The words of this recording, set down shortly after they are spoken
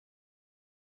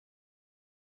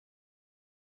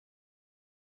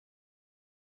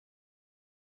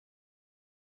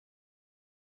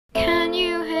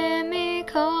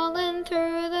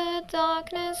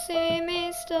see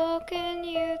me stalking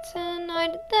you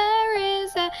tonight. There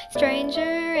is a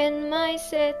stranger in my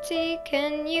city.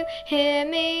 Can you hear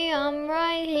me? I'm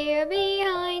right here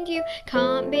behind you.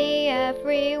 Can't be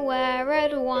everywhere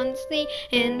at once. The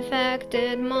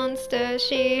infected monster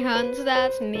she hunts,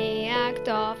 that's me. Act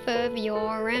off of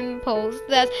your impulse.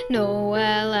 There's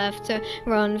nowhere left to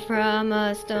run from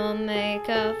us. Don't make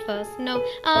a fuss. No,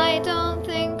 I don't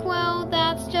think well,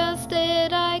 that's just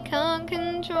it. I can't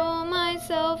control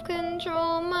myself,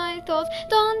 control my thoughts.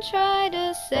 Don't try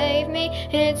to save me,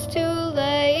 it's too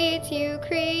late. You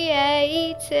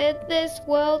created this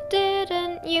world,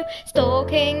 didn't you?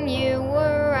 Stalking you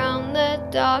around the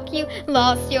dark. You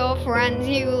lost your friends,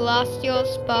 you lost your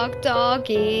spark.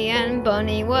 Doggy and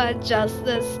Bunny were just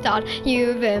the start.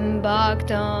 You've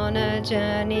embarked on a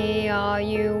journey. Are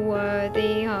you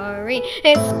worthy? Hurry,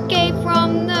 escape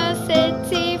from the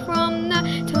city, from the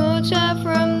torture,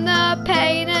 from the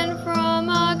pain and from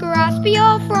our grasp.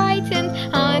 You're frightened,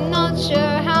 I'm not sure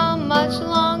how much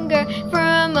longer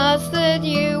from us that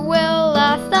you will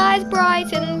last. Eyes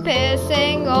bright and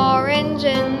piercing orange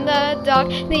in the dark.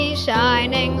 These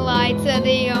shining lights are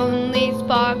the only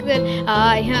spark that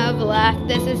I have left.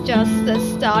 This is just the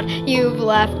start. You've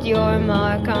left your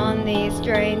mark on these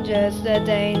strangers. The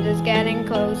danger's getting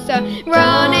closer,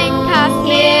 running past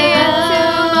me into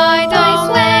my days.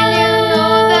 When you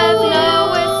know there's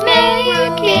no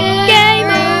escape, game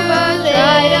over.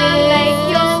 Try to make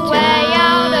your way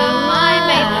out of my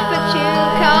maze, but you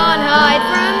can't hide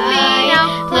from me now.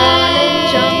 Run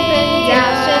and jump and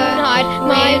dash and hide.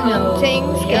 My hunting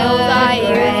skills I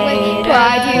use with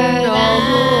pride. You know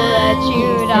who let you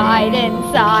died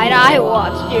inside. I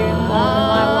watched you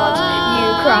mourn, I watched you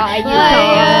cry. You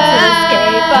can't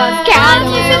escape us. Can't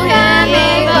you hear me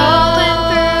calling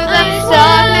through the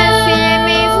darkness? See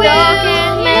me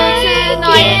stalking you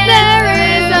tonight. There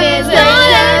is a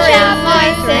stranger in my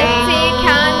city.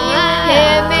 Can you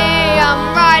hear me?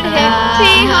 I'm right here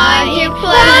behind you,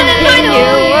 planting you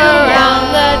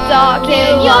around the dark.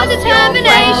 Your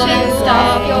determination,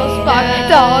 stop your spark.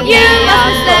 Dog, you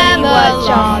must stand was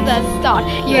just the start.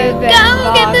 You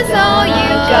go get this all you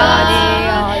got.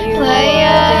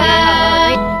 Player,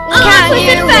 can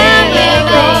you hear me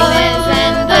calling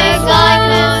in the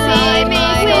darkness? See me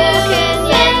stalking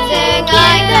you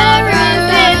like a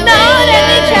rooted, not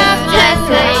any chapter.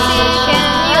 Can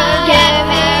you get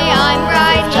me? I'm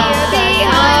right here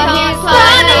behind you,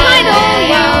 planting all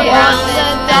you want.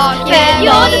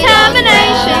 Your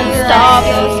determination, stop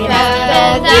your spark.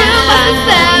 You must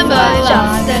stand but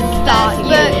just a start.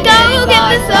 You go get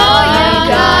this all you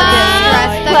got.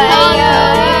 Player,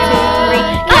 1, 2, 3.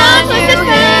 Can't you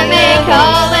hear me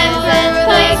calling in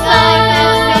place like a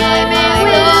me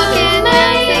looking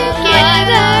at you? Get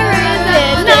a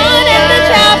rooted, not in the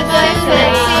chapter.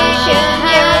 Can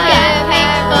you get me?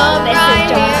 I'm right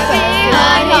here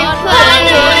behind you,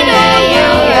 planting all you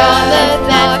got. The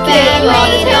dark your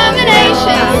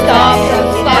determination, stop your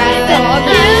spark.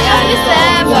 You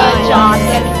understand what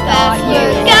just a start. You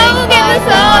go get this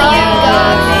all you got.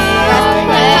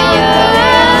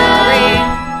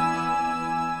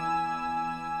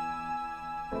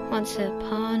 Once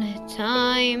upon a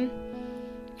time,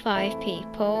 5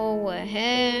 people were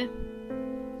here.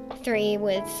 3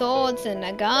 with swords and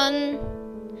a gun,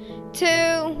 2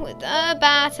 with a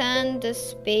bat and a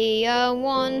spear.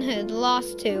 1 had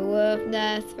lost 2 of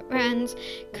their friends,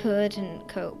 couldn't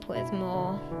cope with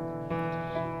more.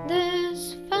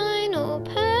 This final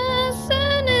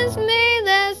person is me.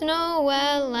 There's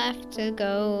nowhere left to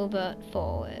go but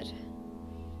forward.